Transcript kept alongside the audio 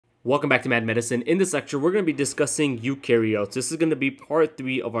Welcome back to Mad Medicine. In this lecture, we're going to be discussing eukaryotes. This is going to be part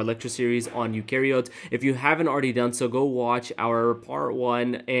 3 of our lecture series on eukaryotes. If you haven't already done so, go watch our part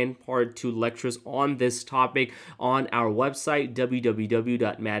 1 and part 2 lectures on this topic on our website,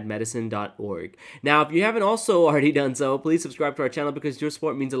 www.madmedicine.org. Now, if you haven't also already done so, please subscribe to our channel because your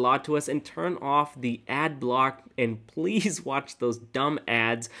support means a lot to us, and turn off the ad block, and please watch those dumb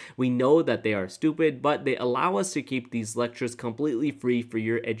ads. We know that they are stupid, but they allow us to keep these lectures completely free for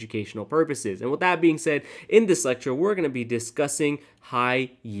your educational purposes. And with that being said, in this lecture, we're going to be discussing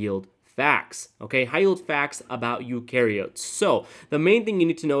high yield facts. Okay, high yield facts about eukaryotes. So the main thing you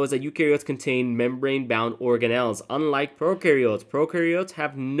need to know is that eukaryotes contain membrane-bound organelles. Unlike prokaryotes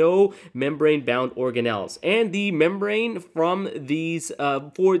have no membrane-bound organelles. And the membrane from these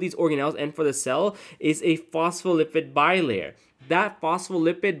for these organelles and for the cell is a phospholipid bilayer. That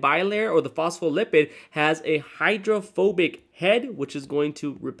phospholipid bilayer, or the phospholipid, has a hydrophobic head, which is going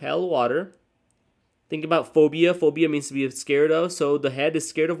to repel water. Think about phobia. Phobia means to be scared of, so the head is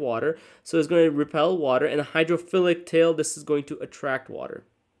scared of water, so it's going to repel water. And a hydrophilic tail, this is going to attract water.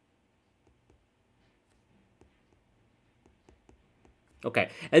 Okay,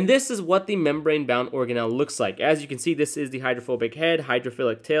 and this is what the membrane-bound organelle looks like. As you can see, this is the hydrophobic head,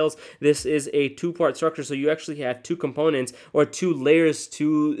 hydrophilic tails. This is a two-part structure, so you actually have two components or two layers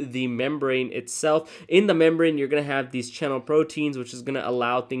to the membrane itself. In the membrane, you're going to have these channel proteins, which is going to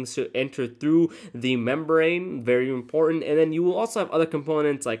allow things to enter through the membrane, very important. And then you will also have other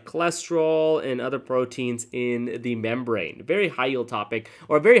components like cholesterol and other proteins in the membrane. Very high-yield topic,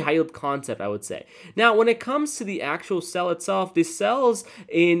 or a very high-yield concept, I would say. Now, when it comes to the actual cell itself, the cells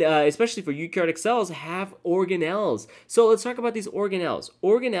in especially for eukaryotic cells have organelles. So let's talk about these organelles.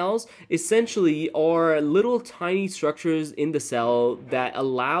 Organelles essentially are little tiny structures in the cell that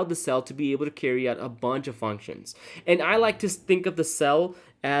allow the cell to be able to carry out a bunch of functions. And I like to think of the cell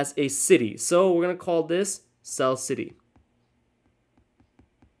as a city. So we're going to call this cell city.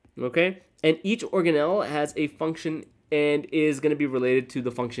 Okay? And each organelle has a function and is going to be related to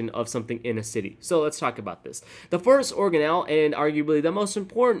the function of something in a city. So let's talk about this. The first organelle, and arguably the most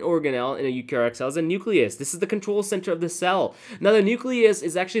important organelle in a eukaryotic cell, is a nucleus. This is the control center of the cell. Now, the nucleus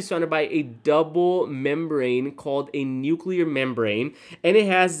is actually surrounded by a double membrane called a nuclear membrane, and it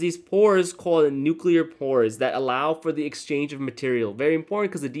has these pores called nuclear pores that allow for the exchange of material. Very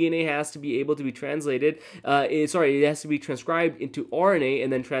important, because the DNA has to be able to be translated, it has to be transcribed into RNA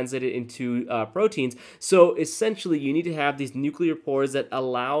and then translated into proteins. So essentially, you need to have these nuclear pores that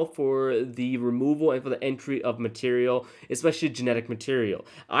allow for the removal and for the entry of material, especially genetic material.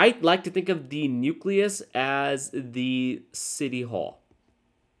 I like to think of the nucleus as the city hall.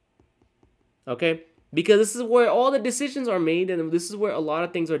 Okay? Because this is where all the decisions are made, and this is where a lot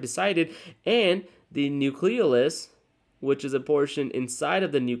of things are decided. And the nucleolus, which is a portion inside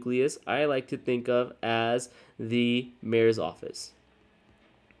of the nucleus, I like to think of as the mayor's office.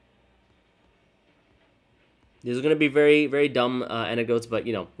 These are going to be very, very dumb anecdotes, but,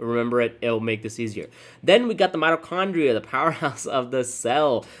 you know, remember it. It'll make this easier. Then we got the mitochondria, the powerhouse of the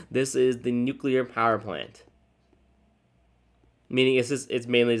cell. This is the nuclear power plant. Meaning it's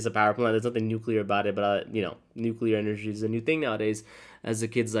mainly just a power plant. There's nothing nuclear about it, but, you know, nuclear energy is a new thing nowadays, as the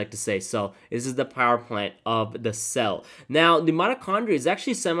kids like to say. So this is the power plant of the cell. Now, the mitochondria is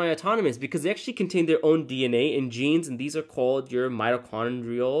actually semi-autonomous because they actually contain their own DNA and genes, and these are called your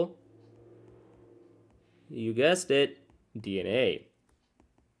mitochondrial, you guessed it, DNA.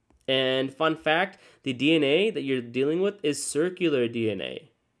 And fun fact, the DNA that you're dealing with is circular DNA.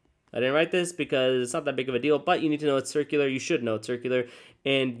 I didn't write this because it's not that big of a deal, but you need to know it's circular. You should know it's circular.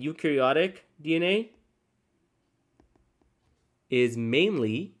 And eukaryotic DNA is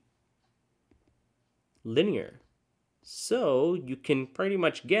mainly linear. So you can pretty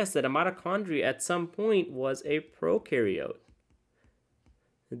much guess that a mitochondria at some point was a prokaryote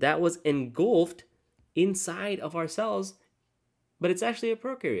that was engulfed inside of our cells, but it's actually a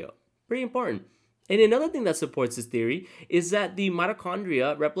prokaryote. Pretty important. And another thing that supports this theory is that the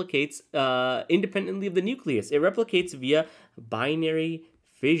mitochondria replicates independently of the nucleus. It replicates via binary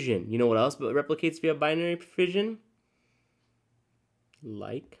fission. You know what else but replicates via binary fission?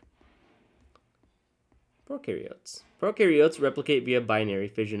 Like prokaryotes. Prokaryotes replicate via binary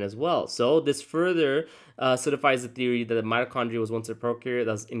fission as well. So this further solidifies the theory that the mitochondria was once a prokaryote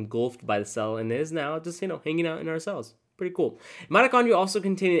that was engulfed by the cell and is now just, you know, hanging out in our cells. Pretty cool. Mitochondria also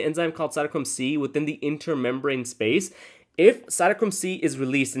contain an enzyme called cytochrome C within the intermembrane space. If cytochrome C is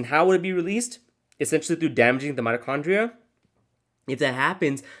released, and how would it be released? Essentially through damaging the mitochondria. If that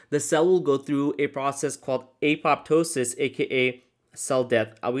happens, the cell will go through a process called apoptosis, aka cell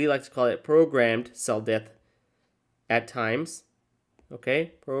death. We like to call it programmed cell death at times.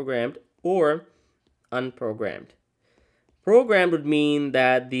 okay? Programmed or unprogrammed. Programmed would mean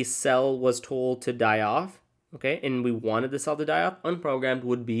that the cell was told to die off, okay, and we wanted the cell to die off. Unprogrammed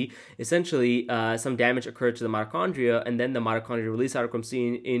would be essentially some damage occurred to the mitochondria, and then the mitochondria released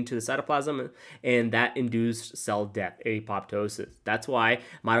cytochrome into the cytoplasm, and that induced cell death, apoptosis. That's why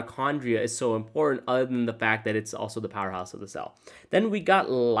mitochondria is so important, other than the fact that it's also the powerhouse of the cell. Then we got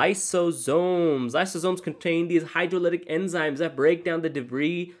lysosomes. Lysosomes contain these hydrolytic enzymes that break down the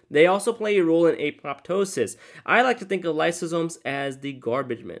debris. They also play a role in apoptosis. I like to think of lysosomes as the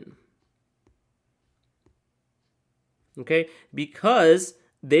garbage men. Okay, because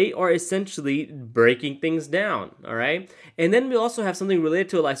they are essentially breaking things down, all right? And then we also have something related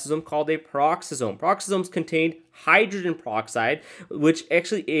to a lysosome called a peroxisome. Peroxisomes contain hydrogen peroxide, which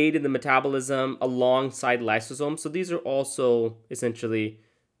actually aid in the metabolism alongside lysosomes. So these are also essentially,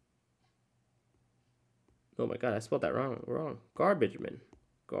 oh my God, I spelled that wrong. Garbage men.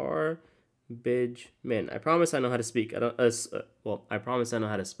 Garbage men. I promise I know how to speak. I promise I know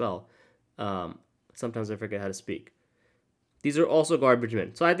how to spell. Sometimes I forget how to speak. These are also garbage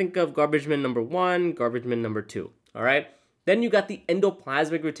men. So I think of garbage men number 1, garbage men number 2. All right. Then you got the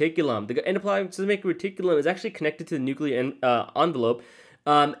endoplasmic reticulum. The endoplasmic reticulum is actually connected to the nuclear envelope.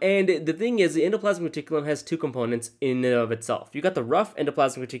 And the thing is, the endoplasmic reticulum has 2 components in and of itself. You got the rough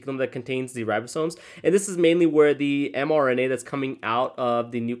endoplasmic reticulum that contains the ribosomes, and this is mainly where the mRNA that's coming out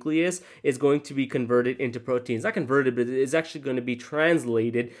of the nucleus is going to be converted into proteins. Not converted, but it's actually going to be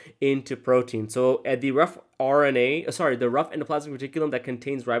translated into protein. So the rough the rough endoplasmic reticulum that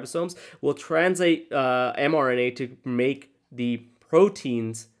contains ribosomes will translate mRNA to make the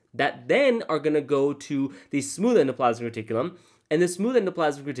proteins that then are going to go to the smooth endoplasmic reticulum. And the smooth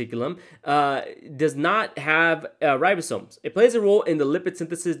endoplasmic reticulum does not have ribosomes. It plays a role in the lipid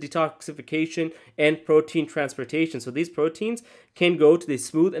synthesis, detoxification, and protein transportation. So these proteins can go to the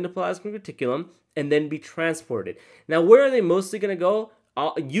smooth endoplasmic reticulum and then be transported. Now, where are they mostly going to go?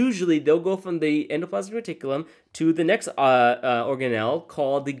 Usually, they'll go from the endoplasmic reticulum to the next organelle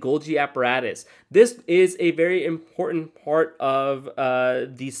called the Golgi apparatus. This is a very important part of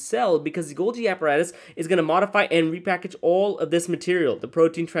the cell because the Golgi apparatus is going to modify and repackage all of this material, the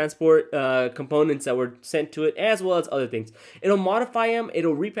protein transport components that were sent to it, as well as other things. It'll modify them,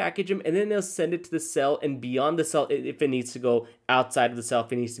 it'll repackage them, and then it'll send it to the cell and beyond the cell if it needs to go outside of the cell,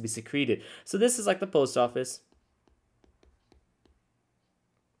 if it needs to be secreted. So this is like the post office.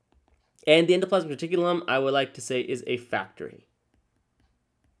 And the endoplasmic reticulum, I would like to say, is a factory.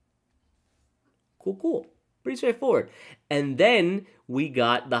 Cool. Pretty straightforward. And then we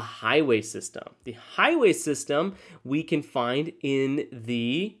got the highway system. The highway system we can find in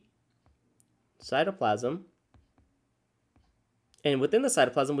the cytoplasm. And within the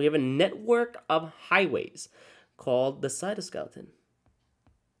cytoplasm, we have a network of highways called the cytoskeleton.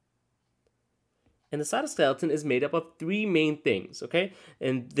 And the cytoskeleton is made up of 3 main things, okay?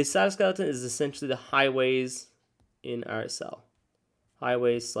 And the cytoskeleton is essentially the highways in our cell.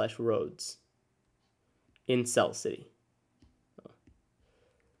 Highways/roads in cell city.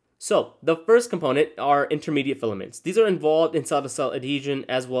 So the first component are intermediate filaments. These are involved in cell-to-cell adhesion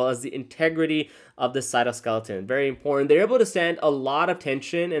as well as the integrity of the cytoskeleton. Very important. They're able to stand a lot of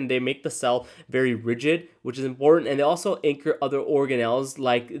tension and they make the cell very rigid, which is important. And they also anchor other organelles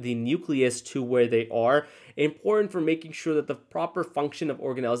like the nucleus to where they are. Important for making sure that the proper function of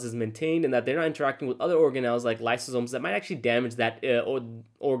organelles is maintained and that they're not interacting with other organelles like lysosomes that might actually damage that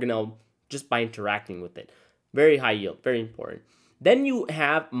organelle just by interacting with it. Very high yield, very important. Then you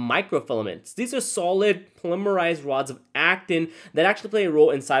have microfilaments. These are solid polymerized rods of actin that actually play a role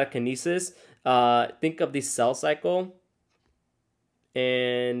in cytokinesis. Think of the cell cycle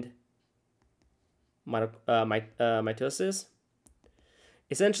and mitosis.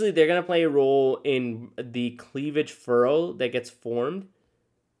 Essentially, they're going to play a role in the cleavage furrow that gets formed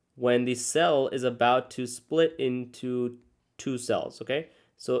when the cell is about to split into 2 cells, okay?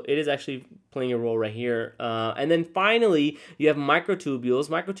 So it is actually playing a role right here. And then finally, you have microtubules.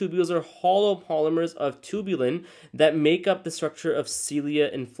 Microtubules are hollow polymers of tubulin that make up the structure of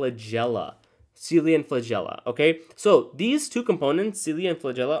cilia and flagella. Cilia and flagella, okay? So these 2 components, cilia and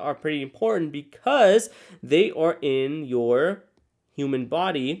flagella, are pretty important because they are in your human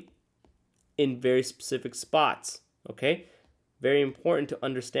body in very specific spots, okay? Very important to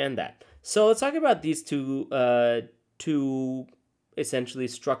understand that. So let's talk about these two essentially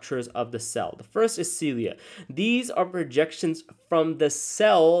structures of the cell. The first is cilia. These are projections from the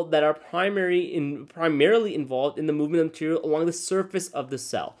cell that are primarily involved in the movement of material along the surface of the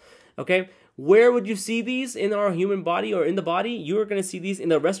cell. Okay, Where would you see these in our human body or in the body? You're going to see these in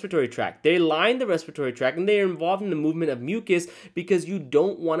the respiratory tract. They line the respiratory tract and they are involved in the movement of mucus because you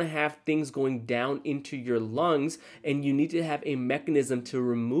don't want to have things going down into your lungs, and you need to have a mechanism to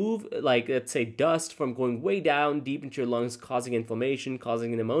remove, like, let's say, dust from going way down deep into your lungs, causing inflammation,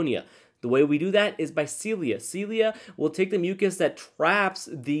 causing pneumonia. The way we do that is by cilia. Cilia will take the mucus that traps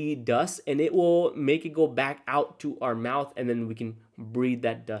the dust and it will make it go back out to our mouth, and then we can breathe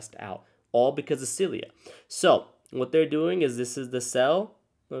that dust out. All because of cilia. So what they're doing is, this is the cell.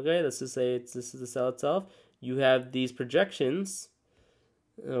 Okay, let's just say this is the cell itself. You have these projections,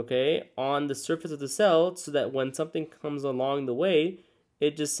 okay, on the surface of the cell, so that when something comes along the way,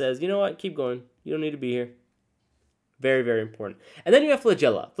 it just says, you know what, keep going. You don't need to be here. Very, very important. And then you have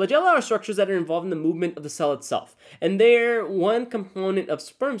flagella. Flagella are structures that are involved in the movement of the cell itself. And they're one component of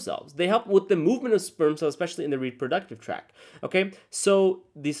sperm cells. They help with the movement of sperm cells, especially in the reproductive tract. Okay, so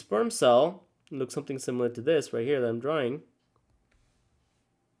the sperm cell looks something similar to this right here that I'm drawing.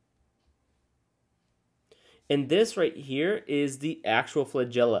 And this right here is the actual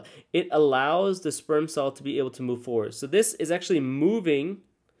flagella. It allows the sperm cell to be able to move forward. So this is actually moving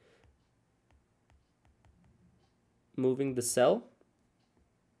the cell,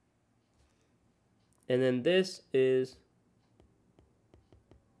 and then this is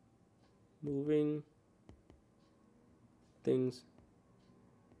moving things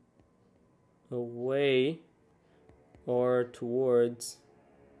away or towards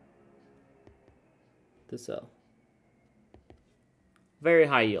the cell. Very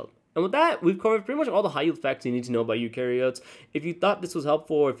high yield. And with that, we've covered pretty much all the high yield facts you need to know about eukaryotes. If you thought this was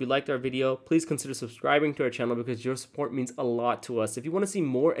helpful, or if you liked our video, please consider subscribing to our channel because your support means a lot to us. If you want to see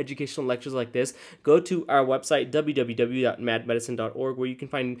more educational lectures like this, go to our website, www.madmedicine.org, where you can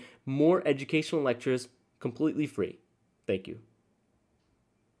find more educational lectures completely free. Thank you.